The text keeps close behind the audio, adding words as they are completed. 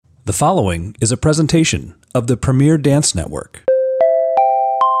The following is a presentation of the Premier Dance Network.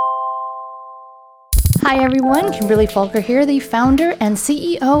 Hi everyone, Kimberly Falker here, the founder and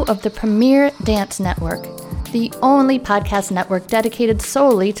CEO of the Premier Dance Network, the only podcast network dedicated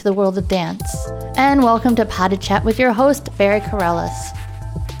solely to the world of dance. And welcome to Pod to Chat with your host, Barry Corellis.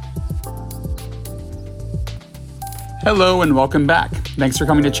 Hello and welcome back. Thanks for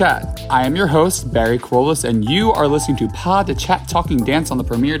coming to chat. I am your host, Barry Corellis, and you are listening to Pod to Chat Talking Dance on the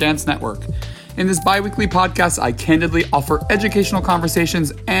Premier Dance Network. In this bi-weekly podcast, I candidly offer educational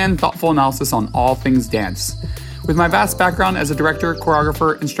conversations and thoughtful analysis on all things dance. With my vast background as a director,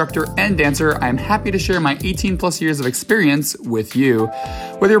 choreographer, instructor, and dancer, I am happy to share my 18 plus years of experience with you,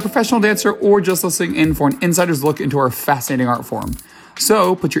 whether you're a professional dancer or just listening in for an insider's look into our fascinating art form.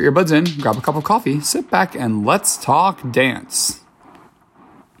 So put your earbuds in, grab a cup of coffee, sit back, and let's talk dance.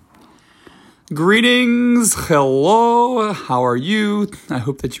 Greetings, hello, how are you? I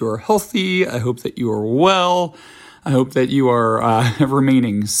hope that you are healthy, I hope that you are well, I hope that you are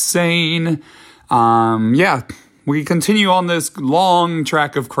remaining sane. We continue on this long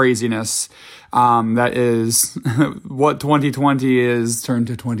track of craziness that is what 2020 is turned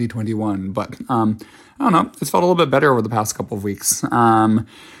to 2021, but I don't know, it's felt a little bit better over the past couple of weeks.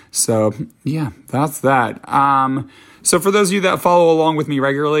 So that's that. So for those of you that follow along with me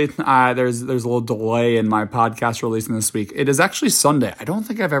regularly, there's a little delay in my podcast releasing this week. It is actually Sunday. I don't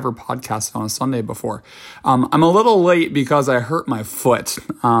think I've ever podcasted on a Sunday before. I'm a little late because I hurt my foot.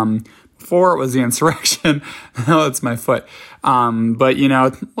 Before it was the insurrection, now it's my foot. But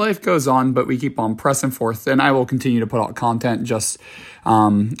life goes on, but we keep on pressing forth, and I will continue to put out content. Just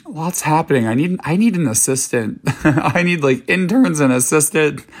lots happening. I need an assistant. I need interns and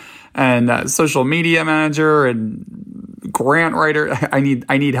assistant and social media manager and grant writer. I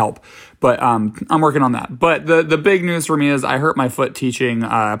need help, but I'm working on that. But the big news for me is I hurt my foot teaching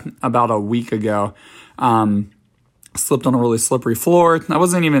about a week ago. Slipped on a really slippery floor. I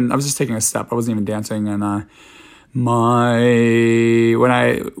was just taking a step. I wasn't even dancing. And when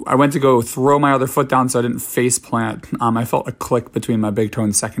I went to go throw my other foot down so I didn't face plant, I felt a click between my big toe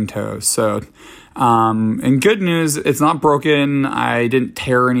and second toe. So, in good news, it's not broken. I didn't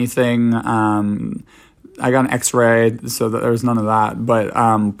tear anything. I got an x-ray, so that there was none of that. But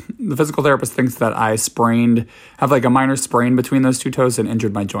the physical therapist thinks that I have a minor sprain between those two toes and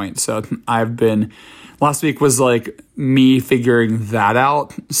injured my joint. So last week was me figuring that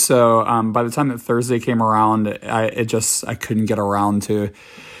out. So by the time that Thursday came around, I couldn't get around to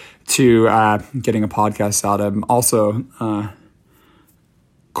getting a podcast out. I'm also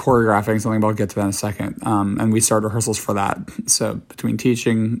choreographing something, but I'll get to that in a second. And we started rehearsals for that. So between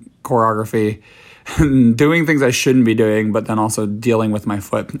teaching, choreography, doing things I shouldn't be doing, but then also dealing with my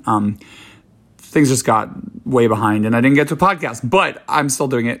foot, things just got way behind and I didn't get to a podcast, but I'm still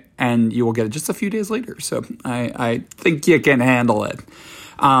doing it and you will get it just a few days later. So I think you can handle it.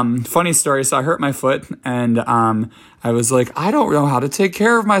 Funny story. So I hurt my foot and I was like, I don't know how to take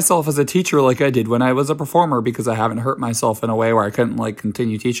care of myself as a teacher like I did when I was a performer because I haven't hurt myself in a way where I couldn't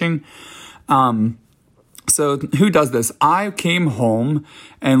continue teaching. So who does this? I came home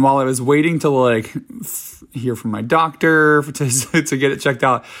and while I was waiting to hear from my doctor to get it checked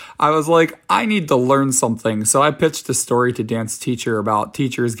out, I was like, I need to learn something. So I pitched a story to Dance Teacher about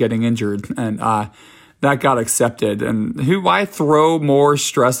teachers getting injured and that got accepted. And why throw more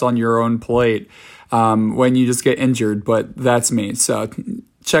stress on your own plate when you just get injured? But that's me. So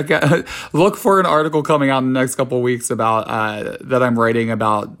look for an article coming out in the next couple of weeks about that I'm writing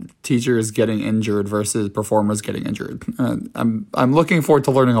about teachers getting injured versus performers getting injured. I'm looking forward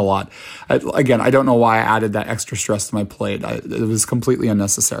to learning a lot. I don't know why I added that extra stress to my plate. It was completely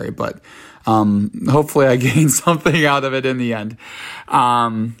unnecessary, but hopefully I gained something out of it in the end.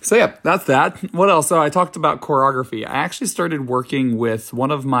 That's that. What else? So I talked about choreography. I actually started working with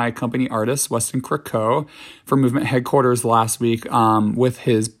one of my company artists, Weston Krakow, for Movement Headquarters last week with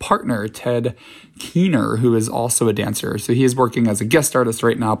his partner, Ted Keener, who is also a dancer. So he is working as a guest artist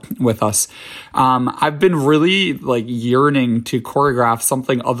right now with us. I've been really yearning to choreograph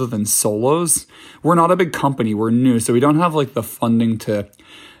something other than solos. We're not a big company. We're new, so we don't have the funding to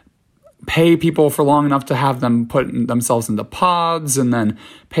pay people for long enough to have them put themselves into pods and then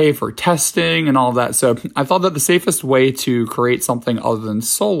pay for testing and all of that. So I thought that the safest way to create something other than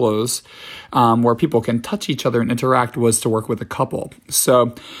solos where people can touch each other and interact was to work with a couple.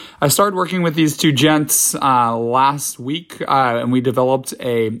 So I started working with these two gents last week and we developed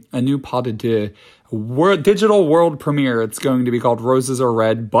a new pod to do. Digital world premiere. It's going to be called Roses Are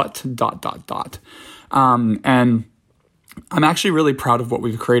Red, but ... And I'm actually really proud of what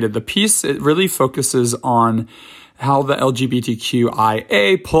we've created. The piece, it really focuses on how the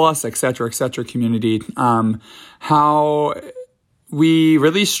LGBTQIA plus, et cetera, community, how we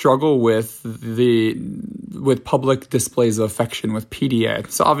really struggle with public displays of affection with PDA.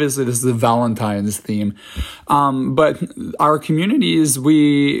 So obviously this is a Valentine's theme. But our communities,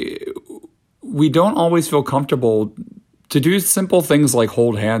 we don't always feel comfortable to do simple things like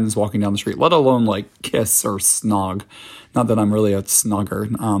hold hands walking down the street, let alone like kiss or snog. Not that I'm really a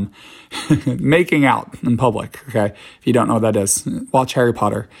snogger. Making out in public, okay? If you don't know what that is, watch Harry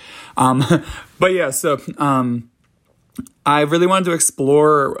Potter. But yeah, so I really wanted to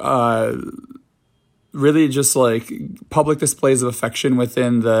explore really just like public displays of affection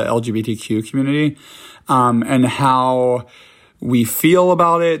within the LGBTQ community, and how we feel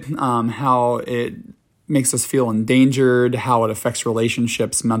about it, how it makes us feel endangered, how it affects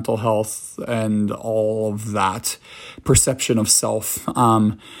relationships, mental health, and all of that perception of self.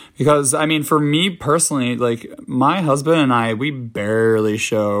 Because I mean, for me personally, like my husband and I, we barely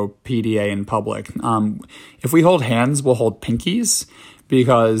show PDA in public. If we hold hands, we'll hold pinkies,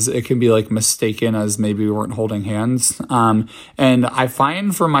 because it can be like mistaken as maybe we weren't holding hands. And I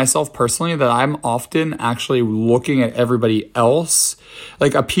find for myself personally that I'm often actually looking at everybody else.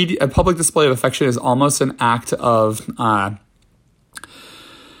 Like a public display of affection is almost an act of,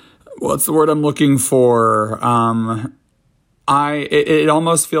 what's the word I'm looking for? It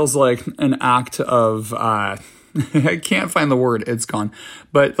almost feels like an act of, I can't find the word. It's gone.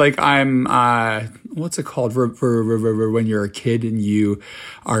 But like I'm, what's it called? When you're a kid and you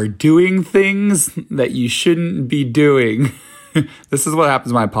are doing things that you shouldn't be doing. This is what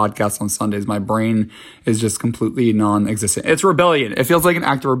happens when I podcast on Sundays. My brain is just completely non-existent. It's rebellion. It feels like an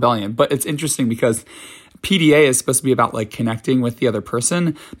act of rebellion, but it's interesting because PDA is supposed to be about like connecting with the other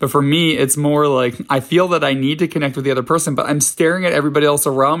person. But for me, it's more like I feel that I need to connect with the other person, but I'm staring at everybody else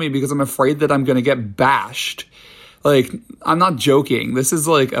around me because I'm afraid that I'm going to get bashed. Like, I'm not joking. This is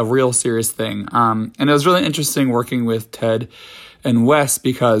like a real serious thing. And it was really interesting working with Ted and Wes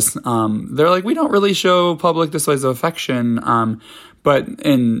because they're like, we don't really show public displays of affection. But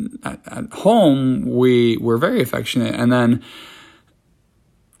at home, we're very affectionate. And then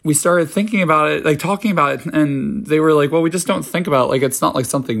we started thinking about it, like talking about it, and they were like, well, we just don't think about it. Like, it's not like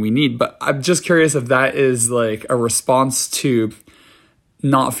something we need. But I'm just curious if that is like a response to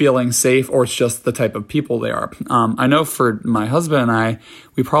not feeling safe, or it's just the type of people they are. I know for my husband and I,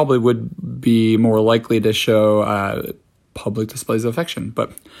 we probably would be more likely to show public displays of affection,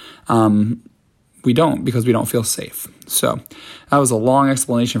 but we don't, because we don't feel safe. So that was a long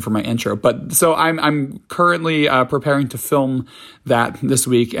explanation for my intro. But so I'm currently preparing to film that this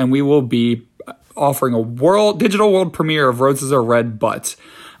week, and we will be offering a digital world premiere of Roses Are Red But.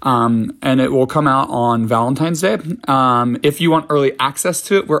 And it will come out on Valentine's Day. If you want early access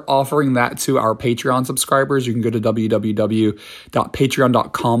to it, we're offering that to our Patreon subscribers. You can go to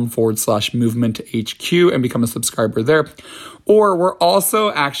www.patreon.com/movementhq and become a subscriber there. Or we're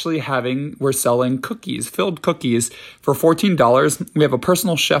also actually we're selling cookies, filled cookies for $14. We have a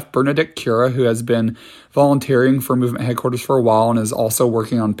personal chef, Bernadette Cura, who has been volunteering for Movement Headquarters for a while and is also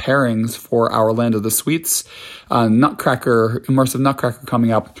working on pairings for our Land of the Sweets immersive nutcracker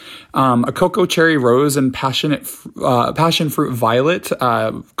coming up. A cocoa cherry rose and passion fruit violet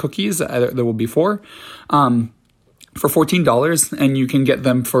cookies. There will be 4. For $14, and you can get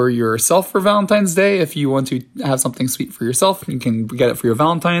them for yourself for Valentine's Day. If you want to have something sweet for yourself, you can get it for your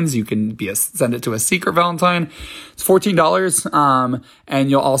Valentine's. You can send it to a secret Valentine. It's $14, and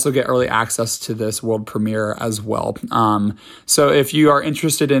you'll also get early access to this world premiere as well. So if you are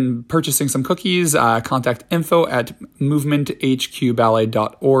interested in purchasing some cookies, contact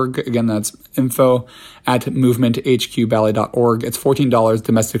info@movementhqballet.org. Again, that's info@movementhqballet.org. It's $14,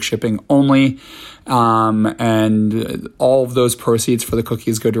 domestic shipping only. And all of those proceeds for the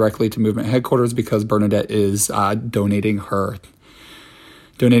cookies go directly to Movement Headquarters because Bernadette is donating her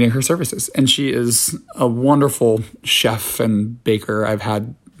services. And she is a wonderful chef and baker. I've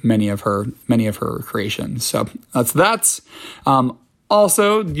had many of her creations. So that's that.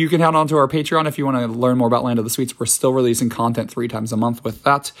 Also, you can head on to our Patreon if you want to learn more about Land of the Sweets. We're still releasing content 3 times a month with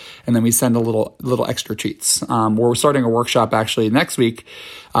that, and then we send a little extra treats. We're starting a workshop actually next week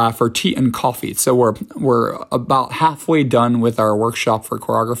for tea and coffee. So we're about halfway done with our workshop for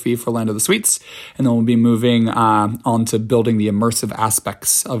choreography for Land of the Sweets, and then we'll be moving on to building the immersive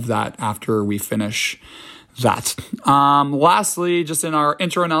aspects of that after we finish that. Lastly, just in our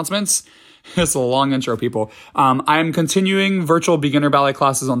intro announcements, It's a long intro, people. I'm continuing virtual beginner ballet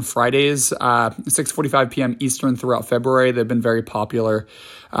classes on Fridays, 6:45 p.m. Eastern throughout February. They've been very popular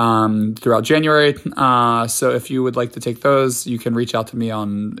throughout January. So if you would like to take those, you can reach out to me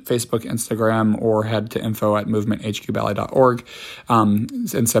on Facebook, Instagram, or head to info@movementhqballet.org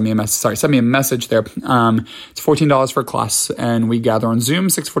and send me a message there. It's $14 for a class, and we gather on Zoom,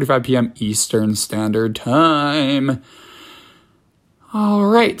 6:45 p.m. Eastern Standard Time. All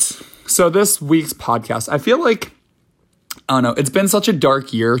right. So this week's podcast, I feel like, I don't know, it's been such a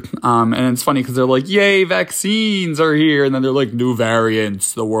dark year. And it's funny because they're like, yay, vaccines are here. And then they're like, new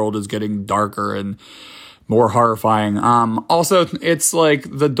variants. The world is getting darker and more horrifying. Also, it's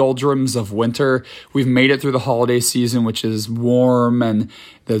like the doldrums of winter. We've made it through the holiday season, which is warm, and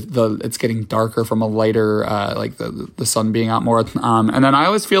it's getting darker from a lighter, like the sun being out more. And then I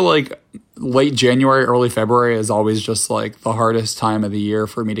always feel like late January, early February is always just like the hardest time of the year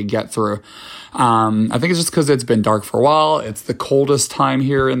for me to get through. I think it's just because it's been dark for a while. It's the coldest time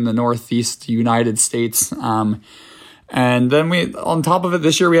here in the Northeast United States. And then on top of it,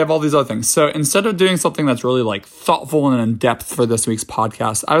 this year we have all these other things. So instead of doing something that's really like thoughtful and in depth for this week's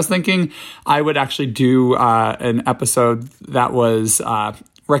podcast, I was thinking I would actually do an episode that was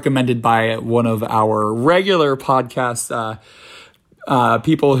recommended by one of our regular podcast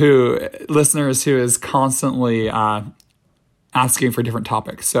listeners who is constantly asking for different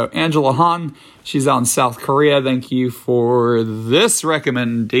topics. So Angela Han, she's out in South Korea. Thank you for this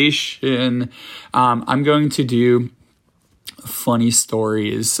recommendation. I'm going to do funny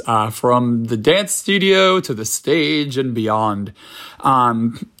stories from the dance studio to the stage and beyond.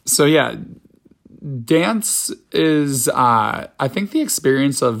 So yeah, dance is, I think the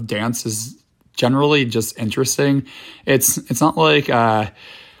experience of dance is generally just interesting. It's not like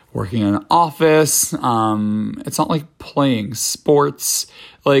working in an office. It's not like playing sports.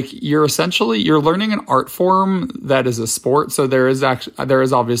 Like you're learning an art form that is a sport. So there is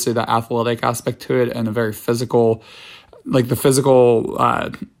obviously that athletic aspect to it and a very physical, like the physical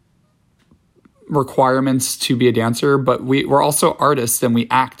requirements to be a dancer, but we're also artists and we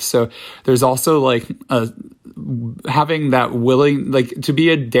act. So there's also like having that to be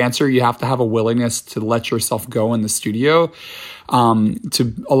a dancer, you have to have a willingness to let yourself go in the studio,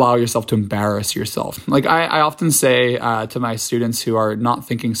 to allow yourself to embarrass yourself. Like I often say to my students who are not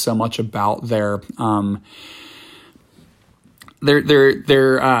thinking so much about they're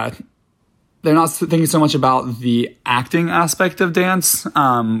not thinking so much about the acting aspect of dance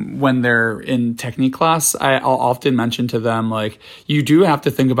when they're in technique class. I'll often mention to them, like, you do have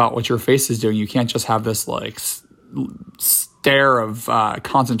to think about what your face is doing. You can't just have this, like, stare of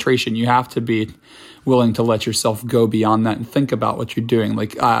concentration. You have to be willing to let yourself go beyond that and think about what you're doing.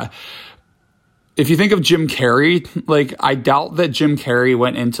 Like, if you think of Jim Carrey, like, I doubt that Jim Carrey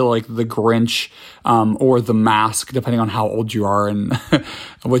went into, like, The Grinch or The Mask, depending on how old you are and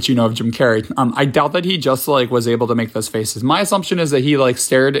what you know of Jim Carrey. I doubt that he just, like, was able to make those faces. My assumption is that he, like,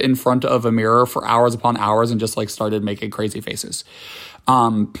 stared in front of a mirror for hours upon hours and just, like, started making crazy faces.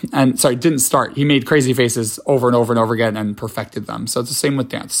 Didn't start. He made crazy faces over and over and over again and perfected them. So it's the same with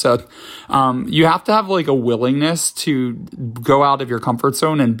dance. So you have to have like a willingness to go out of your comfort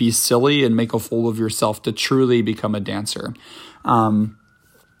zone and be silly and make a fool of yourself to truly become a dancer.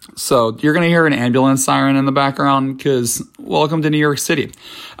 So you're going to hear an ambulance siren in the background because welcome to New York City.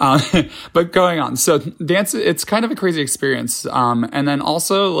 But going on. So dance, it's kind of a crazy experience. And then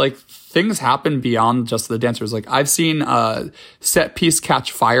also like things happen beyond just the dancers. Like I've seen a set piece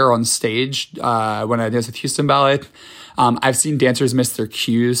catch fire on stage when I danced with Houston Ballet. I've seen dancers miss their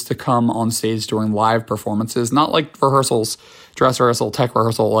cues to come on stage during live performances, not like rehearsals, dress rehearsal, tech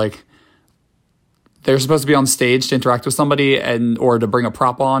rehearsal, like they're supposed to be on stage to interact with somebody or to bring a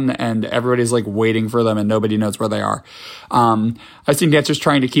prop on, and everybody's like waiting for them and nobody knows where they are. I've seen dancers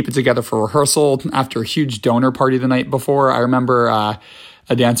trying to keep it together for rehearsal after a huge donor party the night before. I remember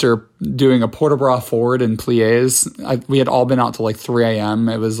a dancer doing a port de bras forward in pliés. We had all been out till like 3 a.m.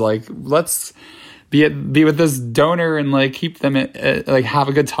 It was like, let's be with this donor and like keep them like have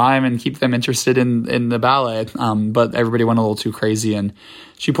a good time and keep them interested in the ballet. But everybody went a little too crazy, and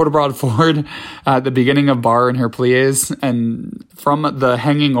she put a broad forward at the beginning of bar in her pliés, and from the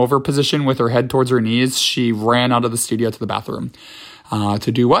hanging over position with her head towards her knees, she ran out of the studio to the bathroom.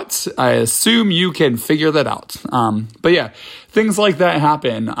 To do what? I assume you can figure that out. But yeah, things like that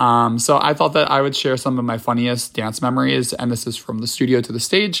happen. So I thought that I would share some of my funniest dance memories, and this is from the studio to the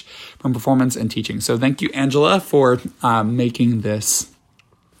stage, from performance and teaching. So thank you, Angela, for making this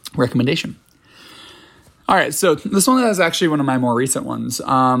recommendation. All right, so this one is actually one of my more recent ones.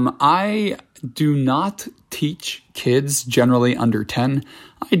 I do not teach kids generally under 10.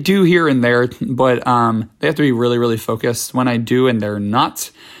 I do here and there, but they have to be really, really focused. When I do and they're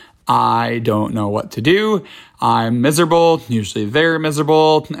not, I don't know what to do. I'm miserable. Usually they're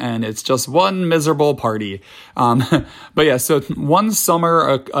miserable, and it's just one miserable party. But yeah, so one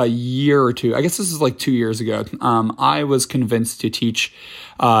summer, a year or two, I guess this is like 2 years ago, I was convinced to teach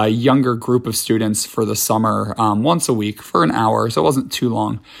a younger group of students for the summer once a week for an hour. So it wasn't too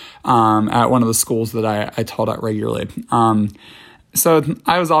long at one of the schools that I taught at regularly. So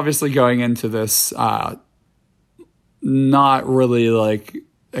I was obviously going into this not really like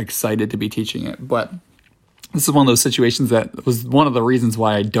excited to be teaching it, but this is one of those situations that was one of the reasons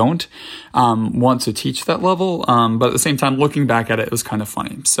why I don't want to teach that level. But at the same time, looking back at it, it was kind of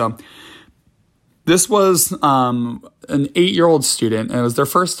funny. So this was an 8-year-old student, and it was their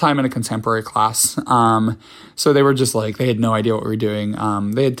first time in a contemporary class. So they were just like, they had no idea what we were doing.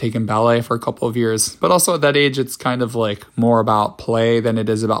 They had taken ballet for a couple of years, but also at that age, it's kind of like more about play than it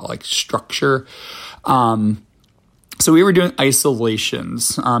is about like structure. So we were doing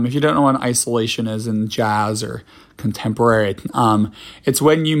isolations. If you don't know what an isolation is in jazz or contemporary, it's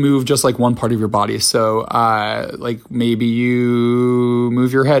when you move just like one part of your body. So like maybe you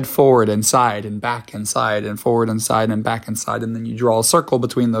move your head forward and side and back and side and forward and side and back and side, and then you draw a circle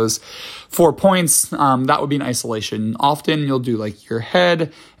between those 4 points. That would be an isolation. Often you'll do like your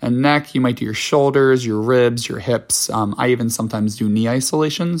head and neck. You might do your shoulders, your ribs, your hips. I even sometimes do knee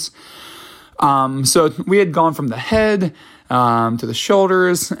isolations. So we had gone from the head to the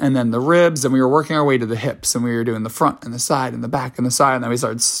shoulders and then the ribs, and we were working our way to the hips, and we were doing the front and the side and the back and the side, and then we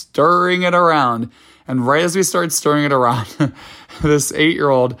started stirring it around. And right as we started stirring it around, this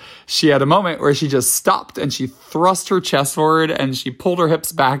 8-year-old, she had a moment where she just stopped and she thrust her chest forward and she pulled her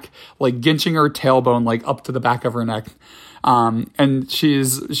hips back, like ginching her tailbone like up to the back of her neck. And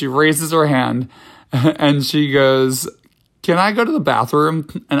she raises her hand and she goes, "Can I go to the bathroom?"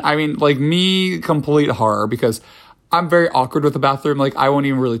 And I mean, like me, complete horror, because I'm very awkward with the bathroom. Like I won't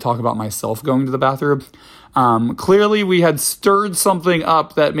even really talk about myself going to the bathroom. Clearly we had stirred something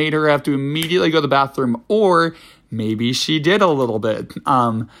up that made her have to immediately go to the bathroom, or maybe she did a little bit.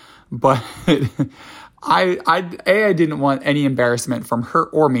 But I didn't want any embarrassment from her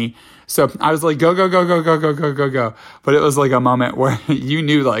or me. So I was like, go. But it was like a moment where you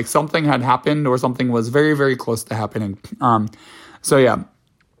knew like something had happened or something was very, very close to happening. So yeah,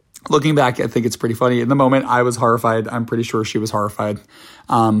 looking back, I think it's pretty funny. In the moment, I was horrified. I'm pretty sure she was horrified.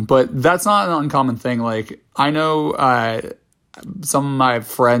 But that's not an uncommon thing. Like I know some of my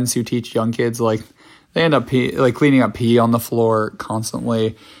friends who teach young kids, like they end up cleaning up pee on the floor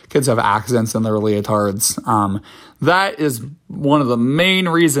constantly. Kids have accidents in their leotards. That is one of the main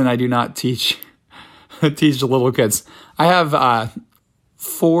reason I do not teach little kids. I have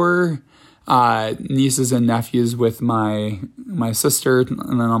 4 nieces and nephews with my sister,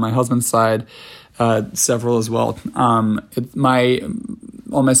 and then on my husband's side, several as well. On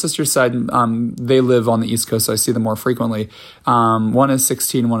my sister's side, they live on the East Coast, so I see them more frequently. One is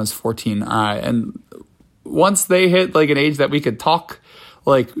 16, one is 14. And once they hit like an age that we could talk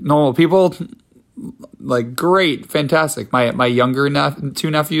like normal people, like great, fantastic. My younger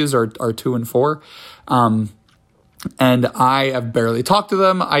 2 nephews are 2 and 4. And I have barely talked to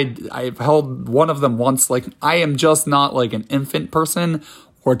them. I've held one of them once. Like I am just not like an infant person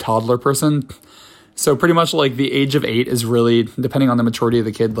or toddler person. So pretty much like the age of 8 is really, depending on the maturity of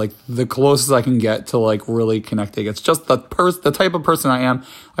the kid, like the closest I can get to like really connecting. It's just the type of person I am.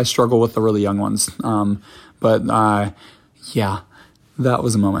 I struggle with the really young ones. Yeah, that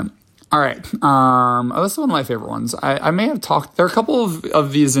was a moment. All right. This is one of my favorite ones. I may have talked, there are a couple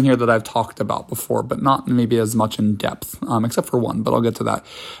of these in here that I've talked about before, but not maybe as much in depth, except for one, but I'll get to that.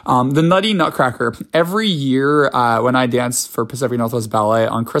 The Nutty Nutcracker. Every year, when I danced for Pacific Northwest Ballet,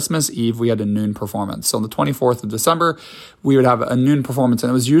 on Christmas Eve, we had a noon performance. So on the 24th of December, we would have a noon performance, and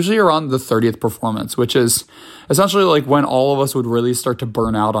it was usually around the 30th performance, which is essentially like when all of us would really start to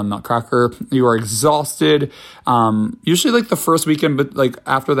burn out on Nutcracker. You are exhausted. Usually like the first weekend, but like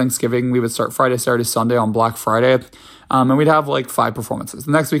after Thanksgiving, we would start Friday, Saturday, Sunday on Black Friday. And we'd have like 5 performances.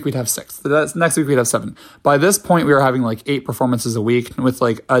 The next week we'd have 6. The next week we'd have 7. By this point, we were having like 8 performances a week with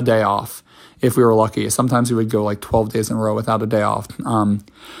like a day off if we were lucky. Sometimes we would go like 12 days in a row without a day off.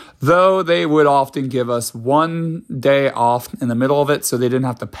 Though they would often give us 1 day off in the middle of it, so they didn't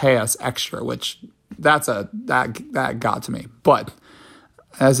have to pay us extra, which that got to me. But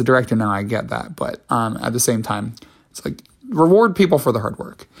as a director now, I get that. But at the same time, it's like reward people for the hard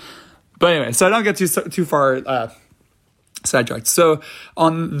work. But anyway, so I don't get too far sidetracked. So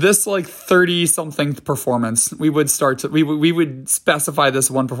on this like 30 something performance, we would we would specify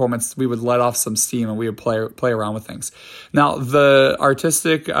this one performance. We would let off some steam and we would play around with things. Now the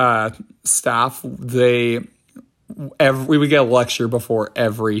artistic staff, we would get a lecture before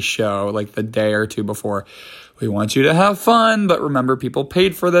every show, like the day or two before. We want you to have fun, but remember, people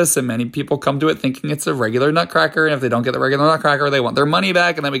paid for this, and many people come to it thinking it's a regular Nutcracker, and if they don't get the regular Nutcracker, they want their money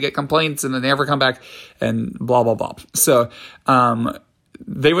back, and then we get complaints, and then they never come back, and blah, blah, blah. So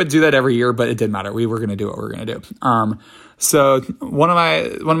they would do that every year, but it didn't matter. We were going to do what we were going to do. So one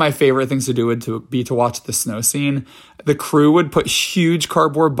of my favorite things to do would be to watch the snow scene. The crew would put huge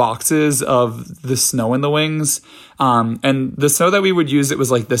cardboard boxes of the snow in the wings. And the snow that we would use, it was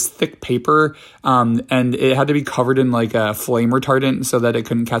like this thick paper. And it had to be covered in like a flame retardant so that it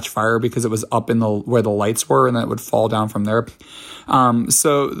couldn't catch fire because it was up in where the lights were, and then it would fall down from there.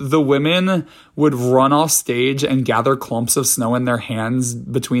 So the women would run off stage and gather clumps of snow in their hands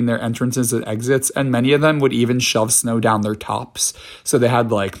between their entrances and exits. And many of them would even shove snow down their tops. So they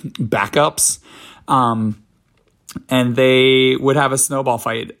had like backups. And they would have a snowball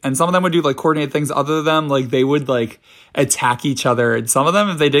fight. And some of them would do like coordinated things. Other than them, like they would like attack each other. And some of them,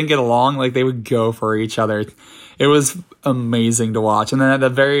 if they didn't get along, like they would go for each other. It was amazing to watch. And then at the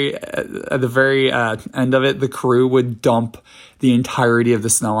very end of it, the crew would dump the entirety of the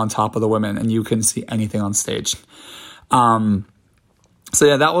snow on top of the women, and you couldn't see anything on stage. So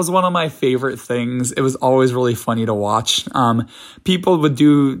yeah, that was one of my favorite things. It was always really funny to watch. People would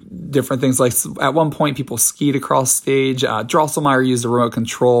do different things. Like at one point, people skied across stage. Drosselmeyer used a remote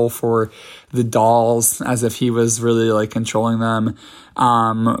control for the dolls as if he was really like controlling them.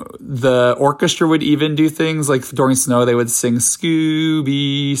 The orchestra would even do things like during snow, they would sing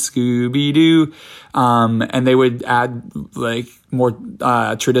Scooby, Scooby-Doo. And they would add like more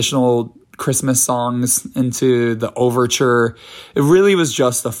traditional Christmas songs into the overture. It really was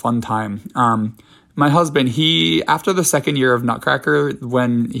just a fun time. My husband, after the second year of Nutcracker,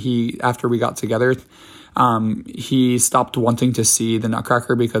 after we got together, he stopped wanting to see the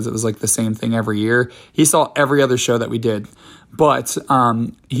Nutcracker because it was like the same thing every year. He saw every other show that we did, but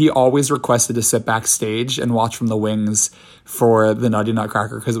he always requested to sit backstage and watch from the wings for the Nutty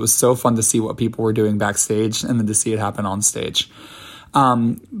Nutcracker because it was so fun to see what people were doing backstage and then to see it happen on stage.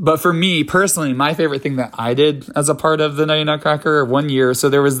 But for me personally, my favorite thing that I did as a part of the Nutty Nutcracker one year, so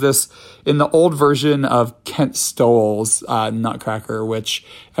there was this in the old version of Kent Stowell's Nutcracker, which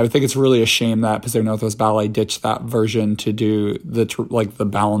I think it's really a shame that Pacific Northwest Ballet ditched that version to do the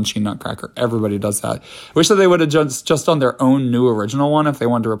Balanchine Nutcracker. Everybody does that. I wish that they would have just done their own new original one if they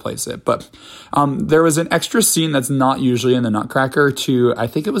wanted to replace it. But there was an extra scene that's not usually in the Nutcracker I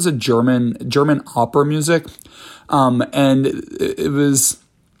think it was a German opera music. And it was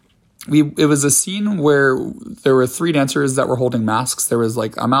a scene where there were three dancers that were holding masks. There was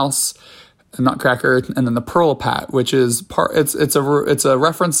like a mouse, a Nutcracker, and then the Perlipat, which is it's a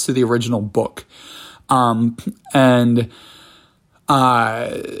reference to the original book. And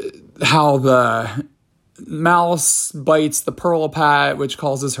how the mouse bites the Perlipat, which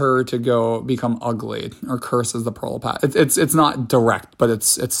causes her to become ugly, or curses the Perlipat. It's not direct, but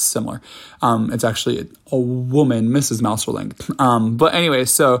it's similar. It's actually a woman, Mrs. Mouserling. But anyway,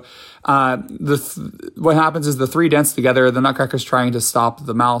 so what happens is the three dance together. The Nutcracker's trying to stop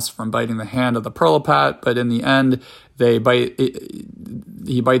the mouse from biting the hand of the Perlipat, but in the end,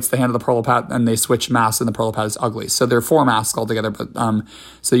 he bites the hand of the Perlipat and they switch masks and the Perlipat is ugly. So there are four masks altogether, but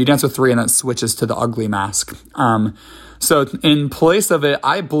so you dance with three and then it switches to the ugly mask. So in place of it,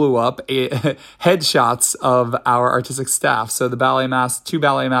 I blew up headshots of our artistic staff. So the two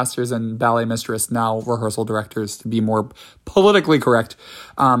ballet masters and ballet mistress, now rehearsal directors to be more politically correct.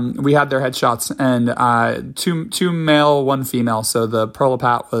 We had their headshots, and two male, one female. So the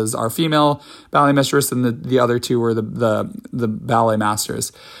Perlipat was our female ballet mistress, and the other two were the ballet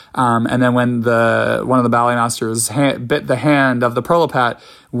masters. And then when one of the ballet masters bit the hand of the Perlipat,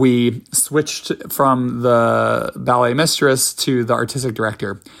 we switched from the ballet mistress to the artistic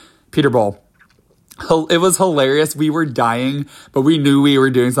director, Peter Bull. It was hilarious. We were dying, but we knew we were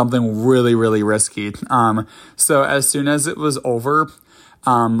doing something really, really risky. So as soon as it was over,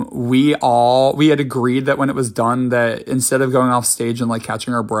 we had agreed that when it was done, that instead of going off stage and like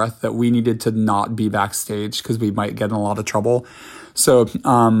catching our breath, that we needed to not be backstage because we might get in a lot of trouble. So,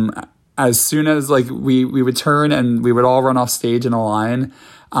 as soon as like we would turn and we would all run off stage in a line,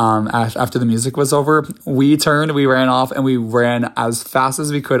 after the music was over, we ran off, and we ran as fast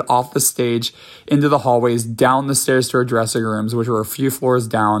as we could off the stage into the hallways, down the stairs to our dressing rooms, which were a few floors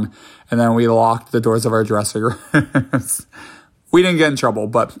down. And then we locked the doors of our dressing rooms. We didn't get in trouble,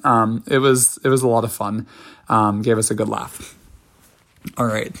 but it was a lot of fun. gave us a good laugh. All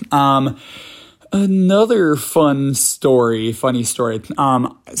right. Another funny story. So I'm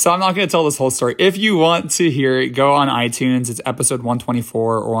not going to tell this whole story. If you want to hear it, go on iTunes. It's episode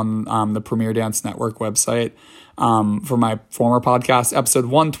 124 or on the Premier Dance Network website for my former podcast, episode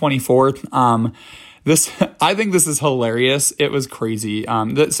 124. I think this is hilarious. It was crazy.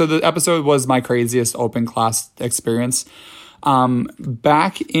 So the episode was my craziest open class experience.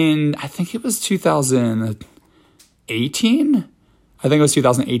 Back in, I think it was 2018. I think it was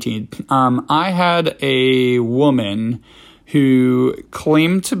 2018. I had a woman who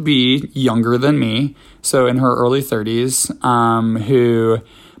claimed to be younger than me, so in her early 30s, who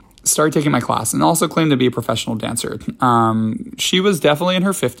started taking my class and also claimed to be a professional dancer. She was definitely in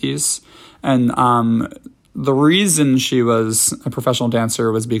her 50s, and the reason she was a professional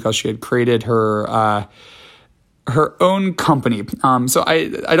dancer was because she had created her own company. So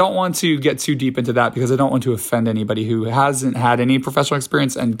I don't want to get too deep into that because I don't want to offend anybody who hasn't had any professional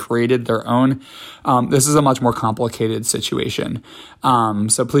experience and created their own. This is a much more complicated situation.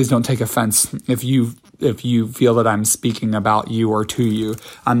 So please don't take offense if you feel that I'm speaking about you or to you.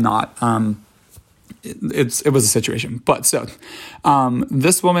 I'm not. It was a situation. But so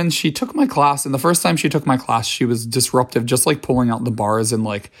this woman, she took my class, and the first time she took my class, she was disruptive, just like pulling out the bars and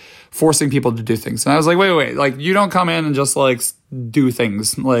like forcing people to do things. And I was like, wait, like you don't come in and just like do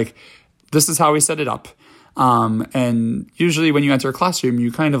things. Like this is how we set it up. And usually when you enter a classroom,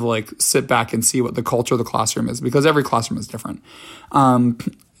 you kind of like sit back and see what the culture of the classroom is, because every classroom is different. And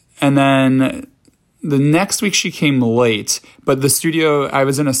then the next week she came late, but the studio, I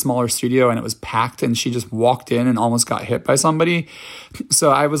was in a smaller studio and it was packed, and she just walked in and almost got hit by somebody. So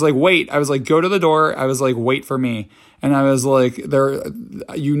I was like, go to the door. I was like, wait for me. And I was like,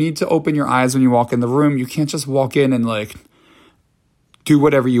 you need to open your eyes when you walk in the room. You can't just walk in and like do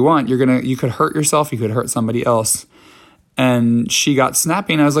whatever you want. You could hurt yourself. You could hurt somebody else. And she got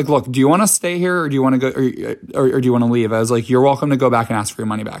snappy, and I was like, look, do you want to stay here, or do you want to go, or do you want to leave? I was like, you're welcome to go back and ask for your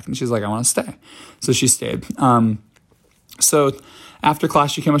money back. And she's like, I want to stay. So she stayed. So after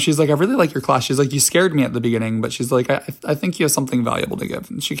class, she came up, she's like, I really like your class. She's like, you scared me at the beginning, but she's like, I think you have something valuable to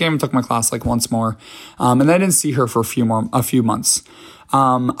give. And she came and took my class like once more. And I didn't see her for a few months.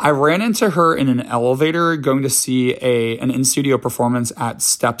 I ran into her in an elevator going to see an in-studio performance at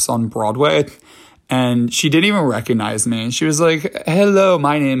Steps on Broadway. And she didn't even recognize me. She was like, hello,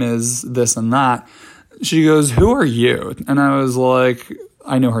 my name is this and that. She goes, who are you? And I was like,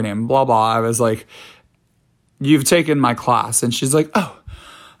 I know her name, blah, blah. I was like, you've taken my class. And she's like, oh.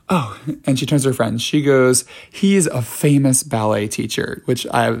 And she turns to her friend. She goes, he's a famous ballet teacher, which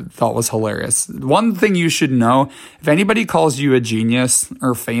I thought was hilarious. One thing you should know, if anybody calls you a genius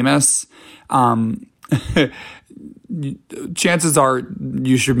or famous, chances are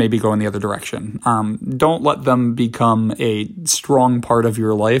you should maybe go in the other direction. Don't let them become a strong part of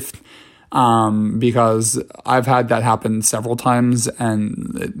your life, because I've had that happen several times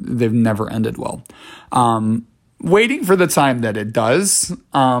and they've never ended well. Waiting for the time that it does,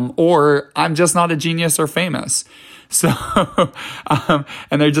 or I'm just not a genius or famous. So,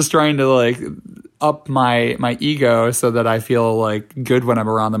 and they're just trying to like up my ego so that I feel like good when I'm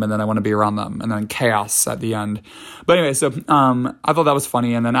around them, and then I want to be around them, and then chaos at the end. But anyway, so I thought that was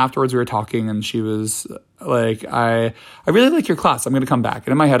funny, and then afterwards we were talking, and she was like, I really like your class. I'm going to come back.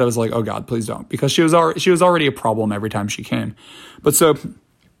 And in my head I was like, oh God, please don't, because she was already a problem every time she came. But so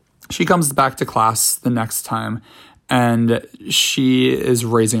she comes back to class the next time, and she is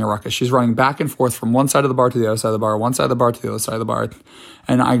raising a ruckus. She's running back and forth from one side of the bar to the other side of the bar, one side of the bar to the other side of the bar.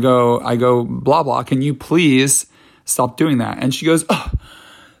 And I go, blah, blah, can you please stop doing that? And she goes, oh,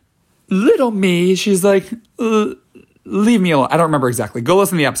 little me. She's like, leave me alone. I don't remember exactly. Go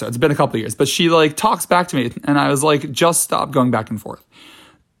listen to the episode. It's been a couple of years. But she like talks back to me, and I was like, just stop going back and forth.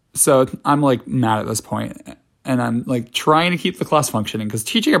 So I'm like mad at this point. And I'm like trying to keep the class functioning, because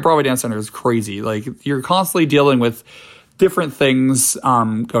teaching at Broadway Dance Center is crazy. Like you're constantly dealing with different things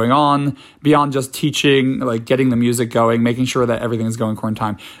going on beyond just teaching, like getting the music going, making sure that everything is going according to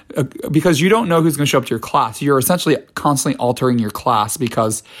time. Because you don't know who's going to show up to your class. You're essentially constantly altering your class,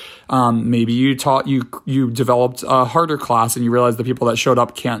 because maybe you developed a harder class and you realize the people that showed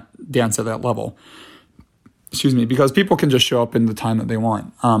up can't dance at that level. Excuse me, because people can just show up in the time that they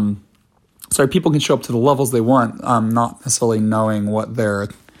want. People can show up to the levels they want, not necessarily knowing what their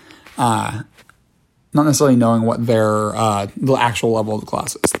the actual level of the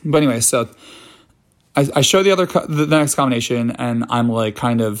class is. But anyway, so I show the next combination, and I'm like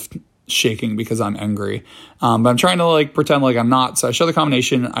kind of shaking because I'm angry. But I'm trying to like pretend like I'm not. So I show the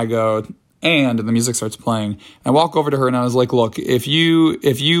combination, I go, and the music starts playing. And I walk over to her and I was like, look, if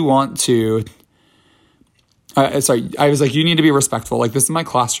you want to I was like, you need to be respectful. Like, this is my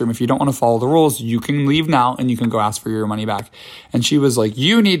classroom. If you don't want to follow the rules, you can leave now and you can go ask for your money back. And she was like,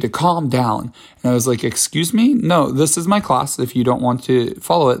 you need to calm down. And I was like, excuse me? No, this is my class. If you don't want to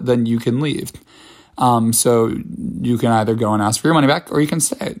follow it, then you can leave. So you can either go and ask for your money back or you can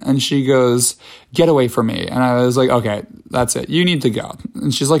stay. And she goes, get away from me. And I was like, okay, that's it. You need to go.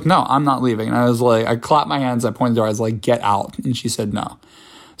 And she's like, no, I'm not leaving. And I was like, I clapped my hands. I pointed to her. I was like, get out. And she said, no.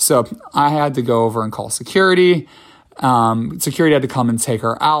 So I had to go over and call security. Security had to come and take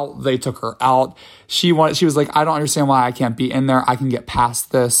her out. They took her out. She was like, I don't understand why I can't be in there. I can get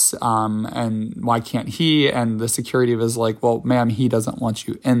past this. And why can't he? And the security was like, well, ma'am, he doesn't want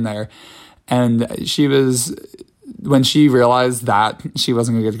you in there. And when she realized that she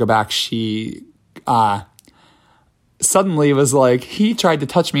wasn't going to get to go back, she suddenly was like, he tried to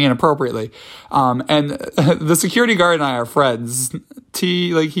touch me inappropriately. And the security guard and I are friends.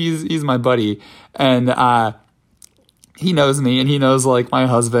 He's my buddy. And he knows me and he knows like my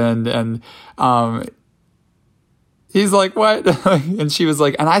husband. And he's like, what? And she was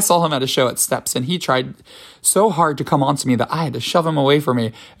like, and I saw him at a show at Steps and he tried so hard to come on to me that I had to shove him away from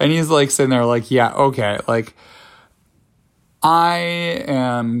me. And he's like sitting there like, yeah, okay. Like, I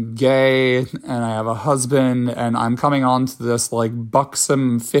am gay and I have a husband and I'm coming on to this like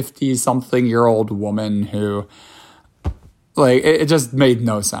buxom 50-something-year-old woman who like, it just made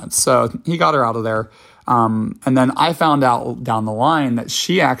no sense. So he got her out of there. And then I found out down the line that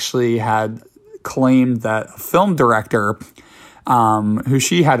she actually had claimed that a film director who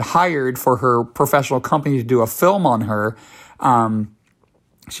she had hired for her professional company to do a film on her,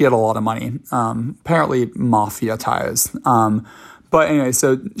 she had a lot of money, apparently mafia ties. But anyway,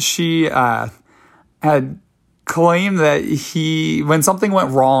 so she had claimed that when something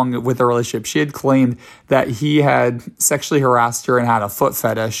went wrong with the relationship, she had claimed that he had sexually harassed her and had a foot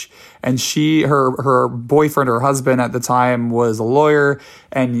fetish. And her boyfriend or husband at the time was a lawyer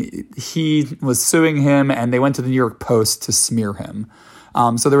and he was suing him and they went to the New York Post to smear him.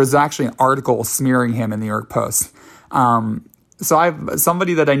 So there was actually an article smearing him in the New York Post. So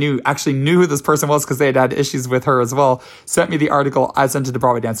somebody that I actually knew who this person was because they had issues with her as well, sent me the article. I sent it to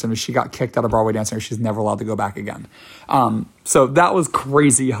Broadway Dance Center. She got kicked out of Broadway Dance Center. She's never allowed to go back again. So that was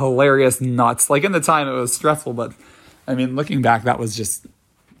crazy, hilarious, nuts. Like in the time it was stressful, but I mean, looking back, that was just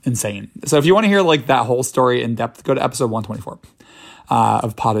insane. So if you want to hear like that whole story in depth, go to episode 124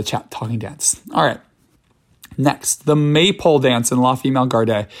 of Pod Chat Talking Dance. All right. Next, the Maypole dance in La Femelle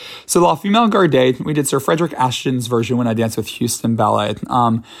Gardée. So La Femelle Gardée, we did Sir Frederick Ashton's version when I danced with Houston Ballet.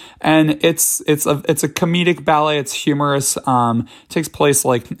 And it's a comedic ballet. It's humorous. It takes place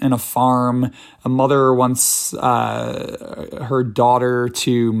like in a farm. A mother wants her daughter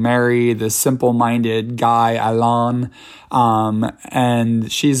to marry this simple-minded guy, Alain.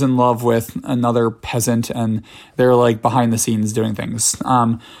 And she's in love with another peasant and they're like behind the scenes doing things.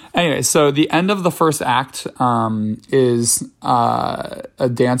 Anyway, so the end of the first act is a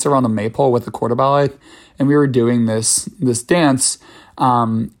dance around a maypole with a quarter ballet. And we were doing this dance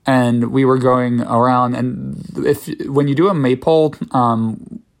and we were going around. And when you do a maypole,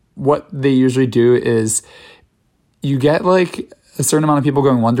 what they usually do is you get like a certain amount of people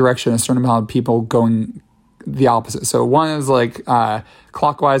going one direction, a certain amount of people going the opposite. So one is like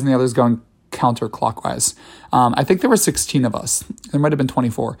clockwise and the other is going counterclockwise. I think there were 16 of us. There might have been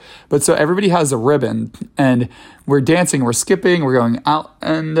 24. But so everybody has a ribbon and we're dancing, we're skipping, we're going out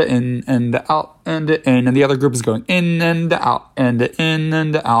and in and out and in, and the other group is going in and out and in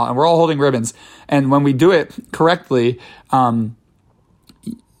and out, and we're all holding ribbons. And when we do it correctly,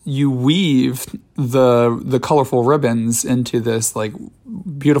 you weave the colorful ribbons into this like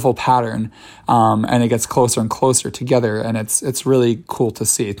beautiful pattern, and it gets closer and closer together, and it's really cool to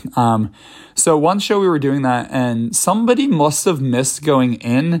see. So one show we were doing that, and somebody must have missed going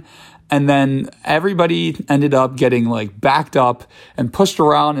in, and then everybody ended up getting like backed up and pushed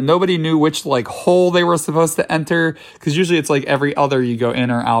around, and nobody knew which like hole they were supposed to enter, because usually it's like every other you go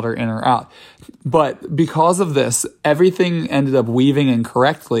in or out or in or out. But because of this, everything ended up weaving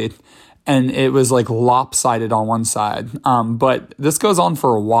incorrectly, and it was like lopsided on one side. But this goes on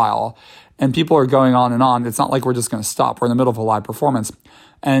for a while, and people are going on and on. It's not like we're just going to stop. We're in the middle of a live performance.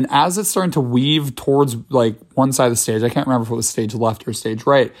 And as it's starting to weave towards like one side of the stage, I can't remember if it was stage left or stage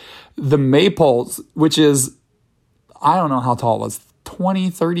right, the maypoles, which is, I don't know how tall it was,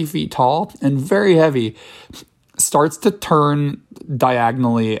 20, 30 feet tall and very heavy, starts to turn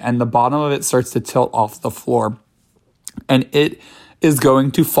diagonally, and the bottom of it starts to tilt off the floor. And it is going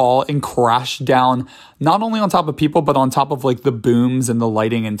to fall and crash down, not only on top of people, but on top of like the booms and the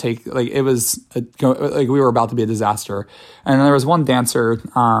lighting, and it was like we were about to be a disaster. And there was one dancer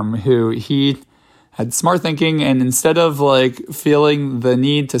who he had smart thinking, and instead of like feeling the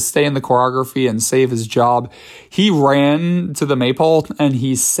need to stay in the choreography and save his job, he ran to the maypole and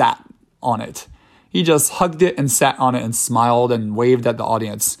he sat on it. He just hugged it and sat on it and smiled and waved at the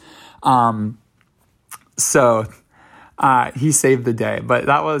audience. So he saved the day, but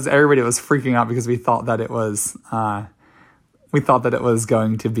everybody was freaking out because we thought that it was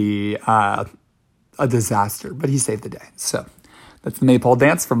going to be a disaster, but he saved the day. So that's the Maypole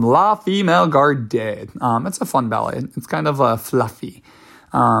Dance from La Femelle Garde. It's a fun ballet. It's kind of fluffy,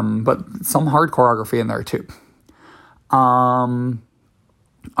 but some hard choreography in there too.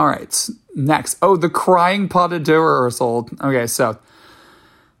 All right, next. Oh, the crying pas de deux rehearsal. Okay, so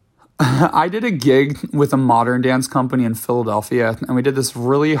I did a gig with a modern dance company in Philadelphia, and we did this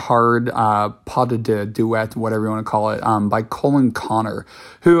really hard pas de deux duet, whatever you want to call it, by Colin Connor,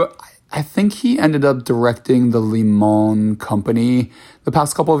 who I think he ended up directing the Limon Company the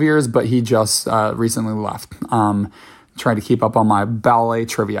past couple of years, but he just recently left. Trying to keep up on my ballet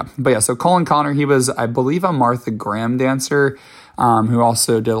trivia. But yeah, so Colin Connor, he was, I believe, a Martha Graham dancer, who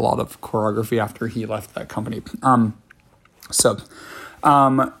also did a lot of choreography after he left that company.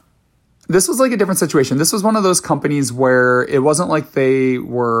 This was like a different situation. This was one of those companies where it wasn't like they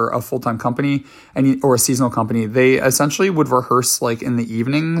were a full-time company or a seasonal company. They essentially would rehearse like in the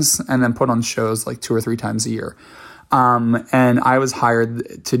evenings and then put on shows like 2 or 3 times a year. And I was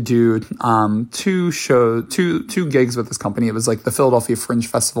hired to do two gigs with this company. It was like the Philadelphia Fringe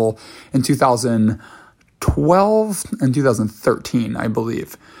Festival in 2012 and 2013, I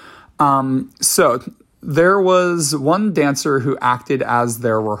believe. So there was one dancer who acted as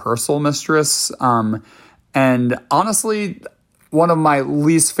their rehearsal mistress. And honestly, one of my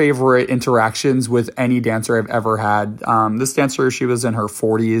least favorite interactions with any dancer I've ever had. This dancer, she was in her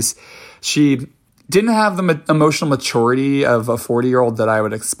 40s. She didn't have the emotional maturity of a 40-year-old that I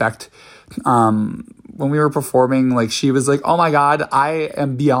would expect. When we were performing, like, she was like, oh my God, I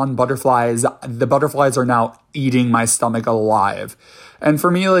am beyond butterflies. The butterflies are now eating my stomach alive. And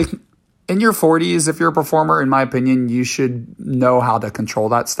for me, like, in your 40s, if you're a performer, in my opinion, you should know how to control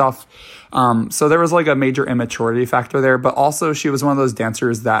that stuff. So there was like a major immaturity factor there, but also she was one of those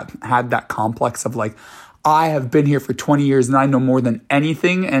dancers that had that complex of like, I have been here for 20 years and I know more than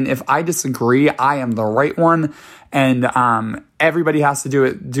anything. And if I disagree, I am the right one. And everybody has to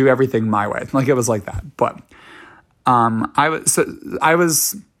do everything my way. Like, it was like that. But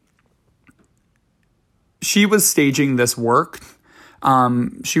she was staging this work.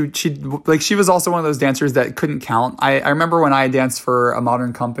 She was also one of those dancers that couldn't count. I remember when I danced for a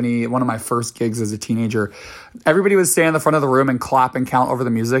modern company, one of my first gigs as a teenager, everybody would stand in the front of the room and clap and count over the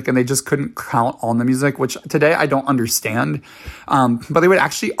music, and they just couldn't count on the music, which today I don't understand. But they would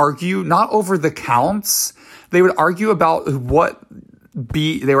actually argue not over the counts. They would argue about what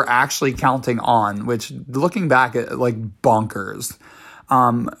beat they were actually counting on, which, looking back, at like bonkers.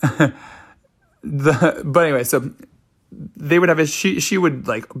 But anyway, so they would have she would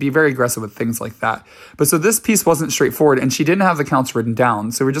like be very aggressive with things like that. But so this piece wasn't straightforward, and she didn't have the counts written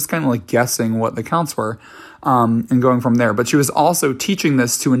down. So we're just kind of like guessing what the counts were, and going from there. But she was also teaching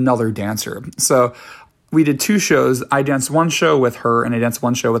this to another dancer. So we did 2 shows. I danced one show with her, and I danced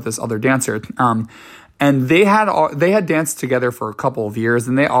one show with this other dancer. And they had danced together for a couple of years,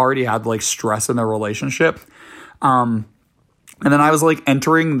 and they already had like stress in their relationship. And then I was like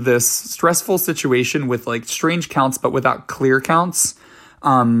entering this stressful situation with like strange counts, but without clear counts,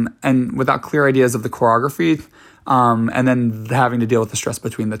 and without clear ideas of the choreography, and then having to deal with the stress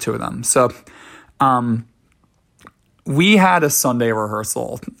between the two of them. So, we had a Sunday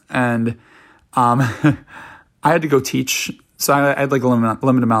rehearsal, and I had to go teach. So I had like a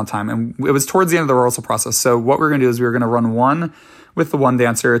limited amount of time, and it was towards the end of the rehearsal process. So what we were going to do is we were going to run one with the one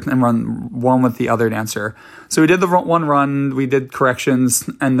dancer and run one with the other dancer. So we did the one run, we did corrections,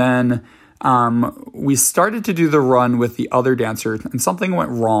 and then we started to do the run with the other dancer, and something went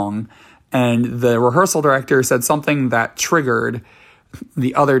wrong. And the rehearsal director said something that triggered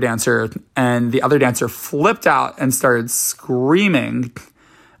the other dancer, and the other dancer flipped out and started screaming.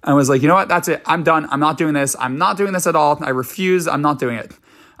 I was like, you know what? That's it. I'm done. I'm not doing this. I'm not doing this at all. I refuse. I'm not doing it.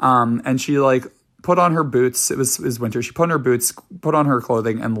 And she like put on her boots. It was winter. She put on her boots, put on her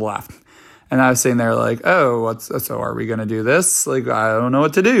clothing, and left. And I was sitting there like, oh, so are we going to do this? Like, I don't know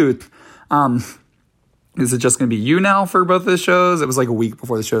what to do. Is it just going to be you now for both the shows? It was like a week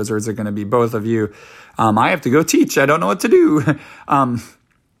before the shows, or is it going to be both of you? I have to go teach. I don't know what to do.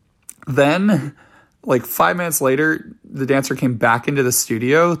 Then, like 5 minutes later, the dancer came back into the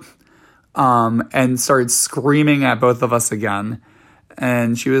studio and started screaming at both of us again.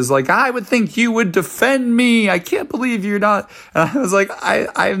 And she was like, I would think you would defend me. I can't believe you're not. And I was like,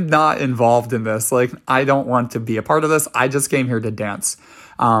 I'm not involved in this. Like, I don't want to be a part of this. I just came here to dance.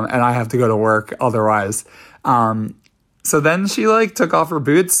 And I have to go to work otherwise. So then she like took off her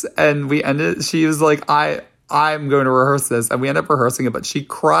boots and she was like, I'm going to rehearse this. And we ended up rehearsing it, but she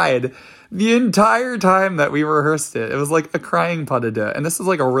cried the entire time that we rehearsed it. It was like a crying pas de deux. And this is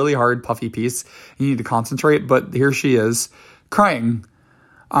like a really hard, puffy piece. You need to concentrate, but here she is crying.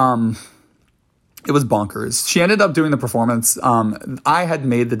 It was bonkers. She ended up doing the performance. I had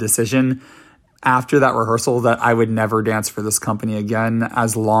made the decision after that rehearsal that I would never dance for this company again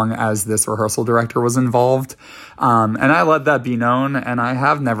as long as this rehearsal director was involved. And I let that be known, and I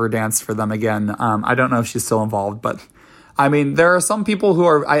have never danced for them again. I don't know if she's still involved, but I mean, there are some people who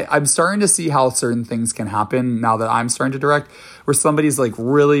are, I'm starting to see how certain things can happen now that I'm starting to direct, where somebody's like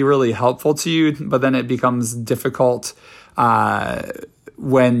really, really helpful to you, but then it becomes difficult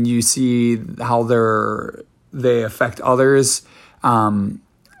when you see how they affect others. And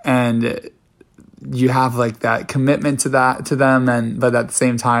you have like that commitment to them, but at the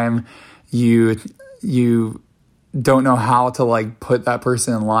same time, you don't know how to like put that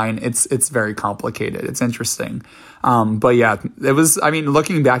person in line. It's very complicated. It's interesting. But yeah,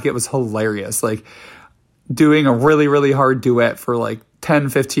 looking back, it was hilarious. Like doing a really, really hard duet for like 10,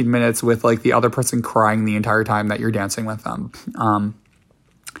 15 minutes with like the other person crying the entire time that you're dancing with them.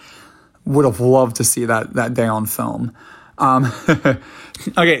 Would have loved to see that day on film.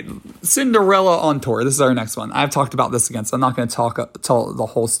 Okay, Cinderella on tour. This is our next one. I've talked about this again, so I'm not going to tell the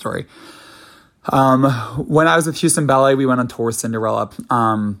whole story. When I was with Houston Ballet, we went on tour with Cinderella.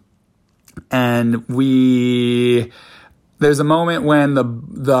 And there's a moment when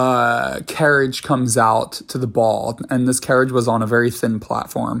the carriage comes out to the ball, and this carriage was on a very thin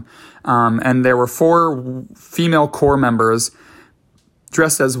platform. And there were 4 female corps members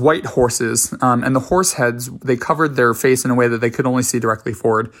dressed as white horses, and the horse heads, they covered their face in a way that they could only see directly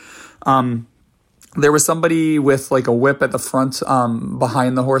forward. There was somebody with like a whip at the front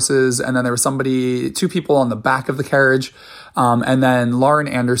behind the horses, and then there was 2 people on the back of the carriage, and then Lauren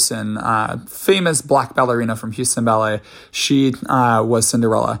Anderson, famous black ballerina from Houston Ballet, she was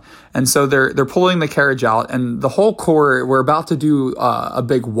Cinderella. And so they're pulling the carriage out, and the whole corps, we're about to do a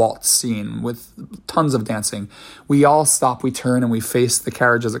big waltz scene with tons of dancing. We all stop, we turn, and we face the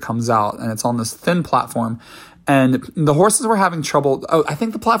carriage as it comes out, and it's on this thin platform. And the horses were having trouble. Oh, I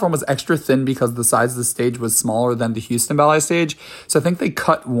think the platform was extra thin because the size of the stage was smaller than the Houston Ballet stage. So I think they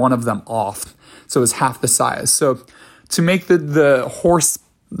cut one of them off. So it was half the size. So to make the horse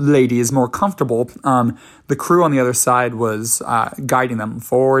ladies more comfortable, the crew on the other side was guiding them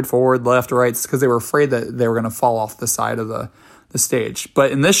forward, left, right, because they were afraid that they were going to fall off the side of the stage.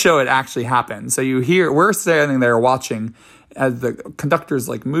 But in this show, it actually happened. So we're standing there watching as the conductor's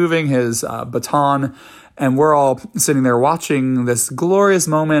like moving his baton, and we're all sitting there watching this glorious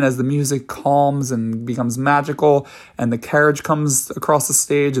moment as the music calms and becomes magical, and the carriage comes across the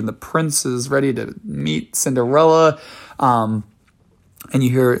stage, and the prince is ready to meet Cinderella. And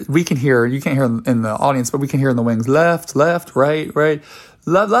you can't hear in the audience, but we can hear in the wings, left, right, left.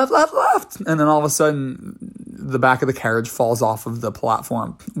 And then all of a sudden, the back of the carriage falls off of the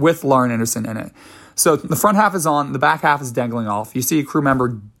platform with Lauren Anderson in it. So the front half is on, the back half is dangling off. You see a crew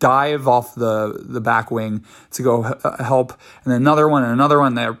member dive off the back wing to go help, and then another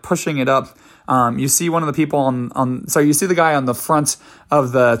one, they're pushing it up. You see one of the people so you see the guy on the front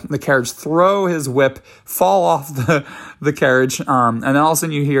of the carriage throw his whip, fall off the carriage, and then all of a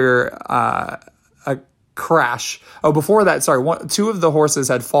sudden you hear a crash. Oh, before that, sorry, 2 of the horses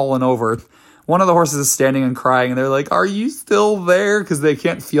had fallen over. One of the horses is standing and crying, and they're like, "Are you still there?" Because they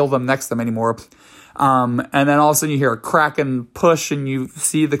can't feel them next to them anymore. And then all of a sudden you hear a crack and push, and you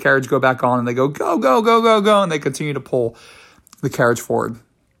see the carriage go back on, and they go, go, and they continue to pull the carriage forward.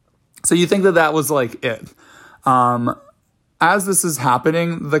 So you think that was like it. As this is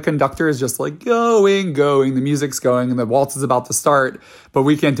happening, the conductor is just like going, the music's going, and the waltz is about to start, but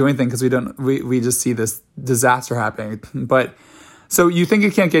we can't do anything because we just see this disaster happening. But so you think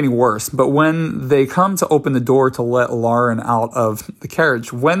it can't get any worse, but when they come to open the door to let Lauren out of the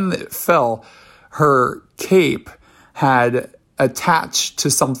carriage, when it fell, her cape had attached to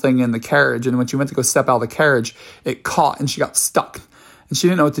something in the carriage, and when she went to go step out of the carriage, it caught and she got stuck. And she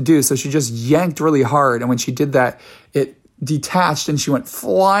didn't know what to do, so she just yanked really hard, and when she did that, it detached and she went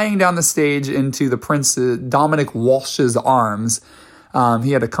flying down the stage into the Prince Dominic Walsh's arms.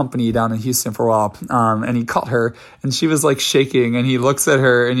 He had a company down in Houston for a while, and he caught her, and she was like shaking, and he looks at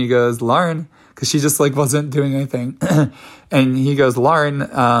her and he goes, "Lauren," because she just like wasn't doing anything. And he goes, "Lauren,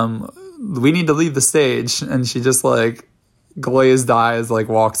 we need to leave the stage." And she just like glazed eyes, like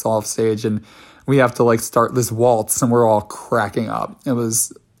walks off stage, and we have to like start this waltz, and we're all cracking up. It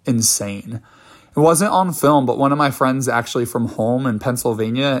was insane. It wasn't on film, but one of my friends actually from home in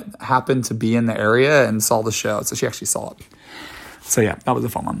Pennsylvania happened to be in the area and saw the show, so she actually saw it. So yeah, that was a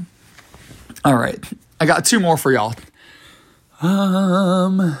fun one. All right, I got 2 more for y'all.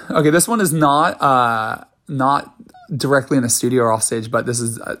 Okay, this one is not directly in a studio or off stage, but this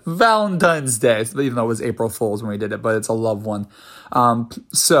is Valentine's Day, even though it was April Fool's when we did it, but it's a love one.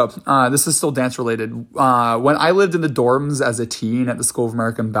 So this is still dance related. When I lived in the dorms as a teen at the School of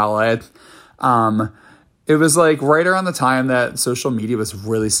American Ballet, it was like right around the time that social media was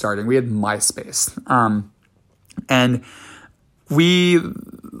really starting. We had MySpace, and we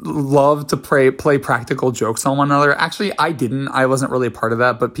loved to play practical jokes on one another. Actually, I didn't. I wasn't really a part of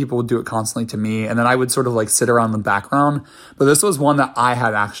that, but people would do it constantly to me. And then I would sort of like sit around in the background. But this was one that I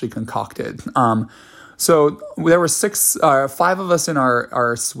had actually concocted. So there were 5 of us in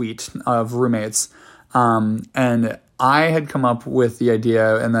our suite of roommates. And I had come up with the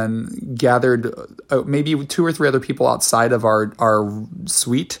idea and then gathered maybe 2 or 3 other people outside of our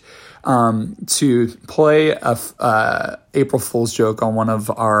suite to play a April Fool's joke on one of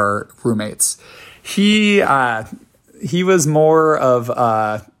our roommates. He was more of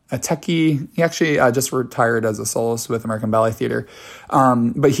a techie. He actually just retired as a soloist with American Ballet Theater,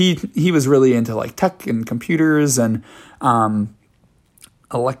 but he was really into like tech and computers and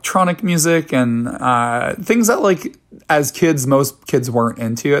electronic music and things that like as kids most kids weren't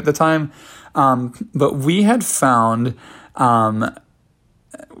into at the time. But we had found.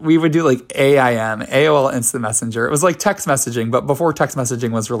 We would do like AIM, AOL Instant Messenger. It was like text messaging, but before text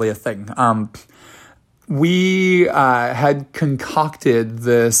messaging was really a thing. We had concocted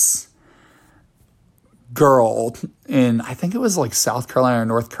this girl in, I think it was like South Carolina or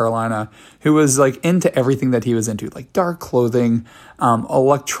North Carolina, who was like into everything that he was into, like dark clothing,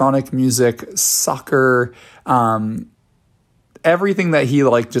 electronic music, soccer, everything that he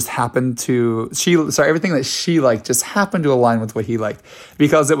liked just happened to everything that she liked just happened to align with what he liked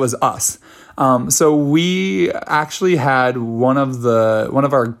because it was us. So we actually had one of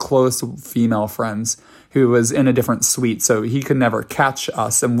our close female friends who was in a different suite, so he could never catch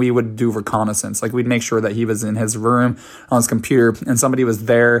us, and we would do reconnaissance. Like we'd make sure that he was in his room on his computer and somebody was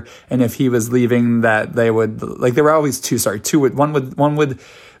there, and if he was leaving, that they would like there were always one would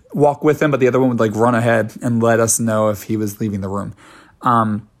walk with him, but the other one would like run ahead and let us know if he was leaving the room.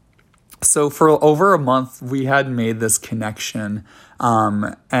 So for over a month, we had made this connection,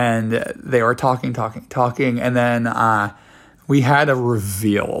 and they were talking, and then we had a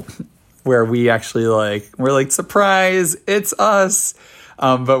reveal where we actually we're like, surprise, it's us.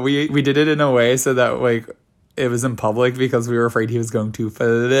 But we did it in a way so that like it was in public because we were afraid he was going to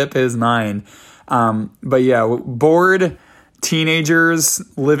flip his mind. But yeah, bored teenagers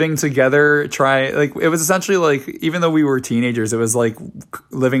living together, it was essentially like, even though we were teenagers, it was like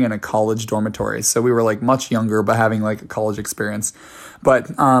living in a college dormitory. So we were like much younger, but having like a college experience. But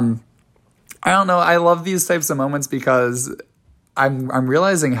I don't know. I love these types of moments because I'm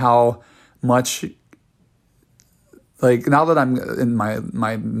realizing how much, like now that I'm in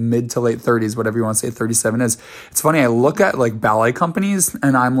my mid to late 30s, whatever you want to say 37 is, it's funny. I look at like ballet companies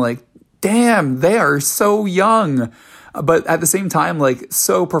and I'm like, damn, they are so young. But at the same time, like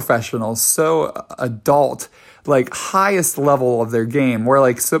so professional, so adult, like highest level of their game, where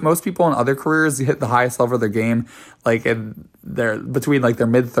like so most people in other careers hit the highest level of their game, like they're between like their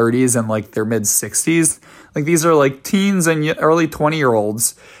mid 30s and like their mid 60s. Like these are like teens and early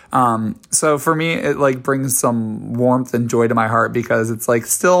 20-year-olds. So for me, it like brings some warmth and joy to my heart because it's like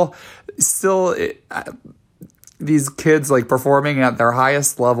still these kids like performing at their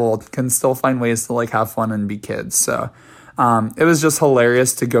highest level can still find ways to like have fun and be kids. So it was just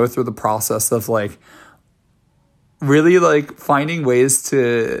hilarious to go through the process of like really like finding ways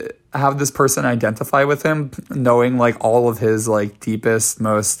to have this person identify with him, knowing like all of his like deepest,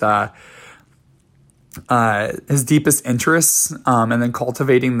 most his deepest interests, and then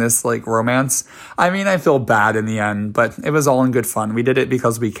cultivating this like romance. I mean, I feel bad in the end, but it was all in good fun. We did it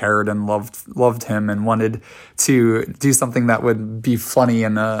because we cared and loved him and wanted to do something that would be funny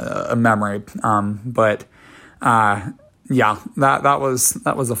in a memory. Yeah, that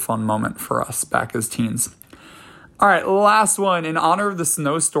was a fun moment for us back as teens. All right, last one. In honor of the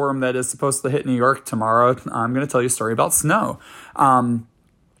snowstorm that is supposed to hit New York tomorrow, I'm going to tell you a story about snow.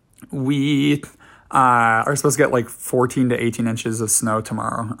 We are supposed to get like 14 to 18 inches of snow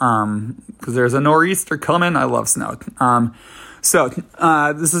tomorrow because there's a nor'easter coming. I love snow. So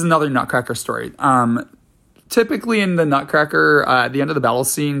this is another Nutcracker story. typically in the Nutcracker, at the end of the battle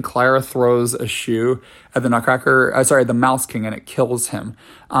scene, Clara throws a shoe at the the Mouse King, and it kills him.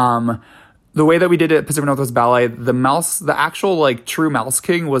 The way that we did it at Pacific Northwest Ballet, the actual like true Mouse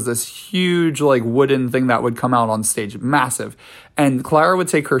King was this huge like wooden thing that would come out on stage, massive. And Clara would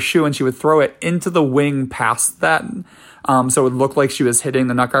take her shoe and she would throw it into the wing past that. So it would look like she was hitting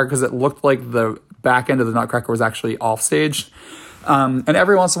the Nutcracker because it looked like the back end of the Nutcracker was actually off stage. And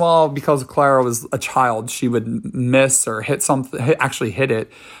every once in a while, because Clara was a child, she would miss or hit it,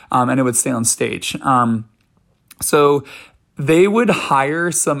 and it would stay on stage. So they would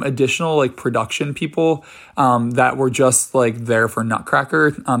hire some additional like production people that were just like there for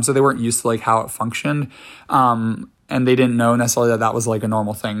Nutcracker. So they weren't used to like how it functioned. And they didn't know necessarily that was like a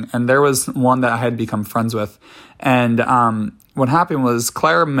normal thing. And there was one that I had become friends with. And what happened was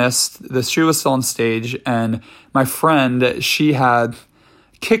Clara missed, the shoe was still on stage, and my friend, she had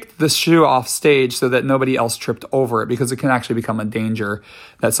kicked the shoe off stage so that nobody else tripped over it, because it can actually become a danger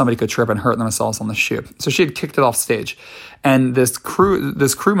that somebody could trip and hurt themselves on the shoe. So she had kicked it off stage. And this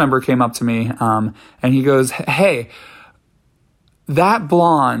crew member came up to me and he goes, "Hey, that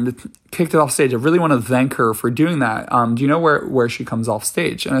blonde kicked it off stage. I really want to thank her for doing that. Do you know where she comes off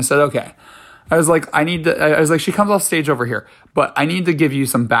stage?" And I said, "Okay." I was like, she comes off stage over here, but I need to give you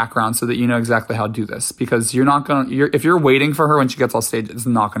some background so that you know exactly how to do this, because if you're waiting for her when she gets off stage, it's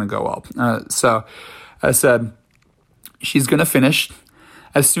not going to go up. So I said, she's going to finish.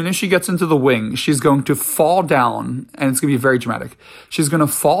 As soon as she gets into the wing, she's going to fall down, and it's going to be very dramatic. She's going to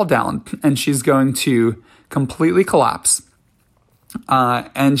fall down and she's going to completely collapse.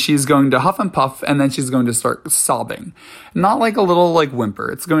 And she's going to huff and puff, and then she's going to start sobbing. Not like a little like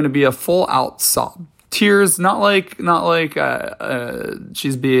whimper. It's going to be a full out sob. Tears, not like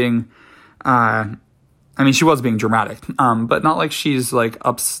she's being, she was being dramatic, but not like she's like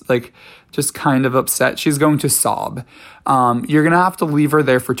just kind of upset. She's going to sob. You're going to have to leave her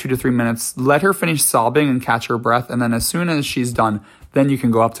there for 2 to 3 minutes. Let her finish sobbing and catch her breath. And then as soon as she's done, then you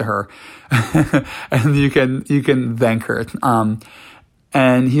can go up to her and you can thank her.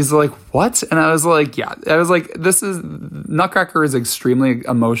 And he's like, "What?" And I was like, "Yeah." I was like, Nutcracker is extremely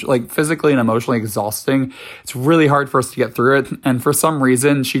physically and emotionally exhausting. It's really hard for us to get through it. And for some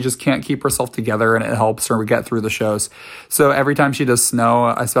reason, she just can't keep herself together, and it helps her get through the shows. So every time she does snow,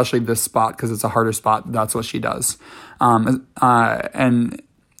 especially this spot, because it's a harder spot, that's what she does. And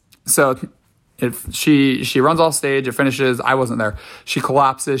so if she runs off stage, it finishes. I wasn't there. She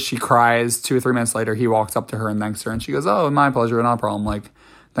collapses. She cries. 2 or 3 minutes later, he walks up to her and thanks her, and she goes, "Oh, my pleasure, not a problem. Like,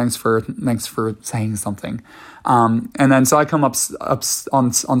 thanks for saying something." And then so I come up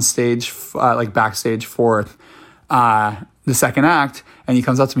on stage, like backstage for the second act, and he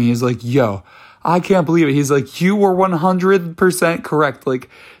comes up to me. He's like, "Yo, I can't believe it." He's like, "You were 100% correct.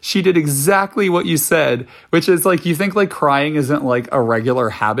 Like, she did exactly what you said," which is like, you think like crying isn't like a regular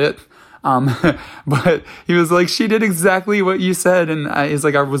habit. But he was like, "She did exactly what you said." And he's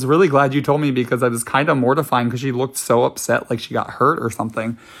like, "I was really glad you told me, because I was kind of mortifying because she looked so upset, like she got hurt or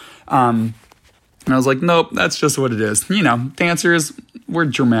something." And I was like, "Nope, that's just what it is." You know, dancers, we're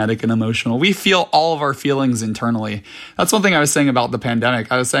dramatic and emotional. We feel all of our feelings internally. That's one thing I was saying about the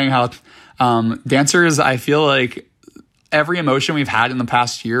pandemic. I was saying how dancers, I feel like every emotion we've had in the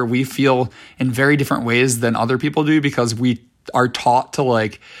past year, we feel in very different ways than other people do, because we are taught to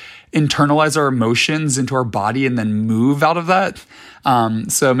like internalize our emotions into our body and then move out of that.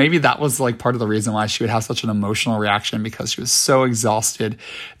 So maybe that was like part of the reason why she would have such an emotional reaction, because she was so exhausted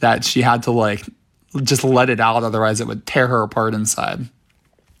that she had to like just let it out. Otherwise it would tear her apart inside.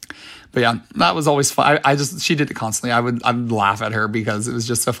 But yeah, that was always fun. She did it constantly. I'd laugh at her because it was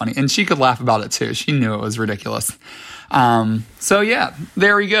just so funny. And she could laugh about it too. She knew it was ridiculous. So yeah,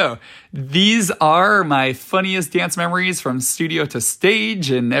 there we go. These are my funniest dance memories from studio to stage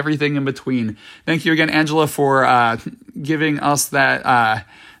and everything in between. Thank you again, Angela, for giving us that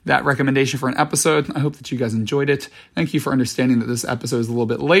recommendation for an episode. I hope that you guys enjoyed it. Thank you for understanding that this episode is a little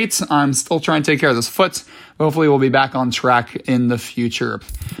bit late. I'm still trying to take care of this foot. Hopefully we'll be back on track in the future.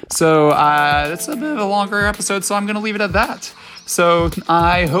 So it's a bit of a longer episode, so I'm going to leave it at that. So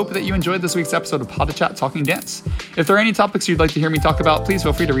I hope that you enjoyed this week's episode of Pod to Chat Talking Dance. If there are any topics you'd like to hear me talk about, please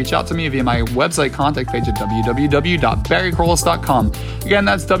feel free to reach out to me via my website contact page at www.barrykerollis.com. Again,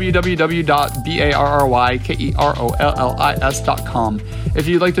 that's www.barrykerollis.com. If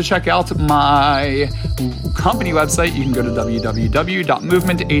you'd like to check out my company website, you can go to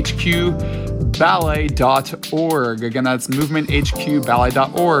www.movementhqballet.org. Again, that's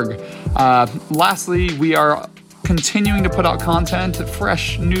movementhqballet.org. Lastly, we are continuing to put out content,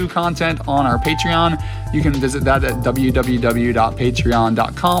 fresh new content on our Patreon. You can visit that at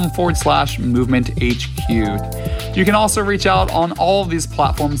www.patreon.com/movementhq. You can also reach out on all of these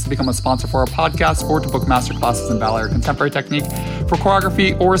platforms to become a sponsor for our podcast or to book masterclasses in ballet or contemporary technique for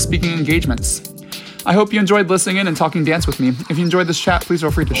choreography or speaking engagements. I hope you enjoyed listening in and talking dance with me. If you enjoyed this chat, please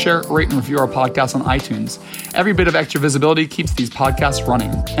feel free to share, rate, and review our podcast on iTunes. Every bit of extra visibility keeps these podcasts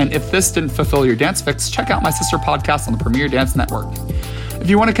running. And if this didn't fulfill your dance fix, check out my sister podcast on the Premier Dance Network.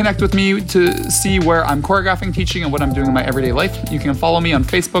 If you want to connect with me to see where I'm choreographing, teaching, and what I'm doing in my everyday life, you can follow me on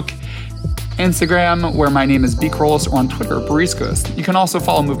Facebook, Instagram, where my name is B. Carolus, or on Twitter, Bariscos. You can also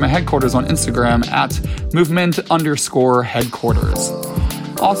follow Movement Headquarters on Instagram at movement_headquarters.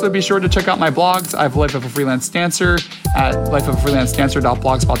 Also, be sure to check out my blogs. I have Life of a Freelance Dancer at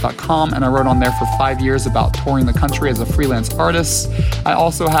lifeofafreelancedancer.blogspot.com, and I wrote on there for 5 years about touring the country as a freelance artist. I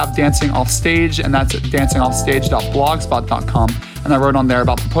also have Dancing Off Stage, and that's at dancingoffstage.blogspot.com, and I wrote on there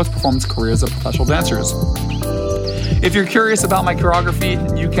about the post-performance careers of professional dancers. If you're curious about my choreography,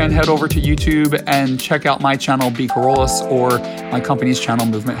 you can head over to YouTube and check out my channel, B. Carolus, or my company's channel,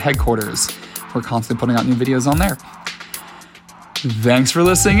 Movement Headquarters. We're constantly putting out new videos on there. Thanks for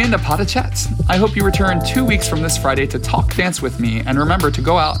listening in to Pas de Chat. I hope you return 2 weeks from this Friday to talk dance with me, and remember to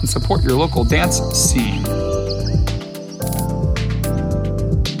go out and support your local dance scene.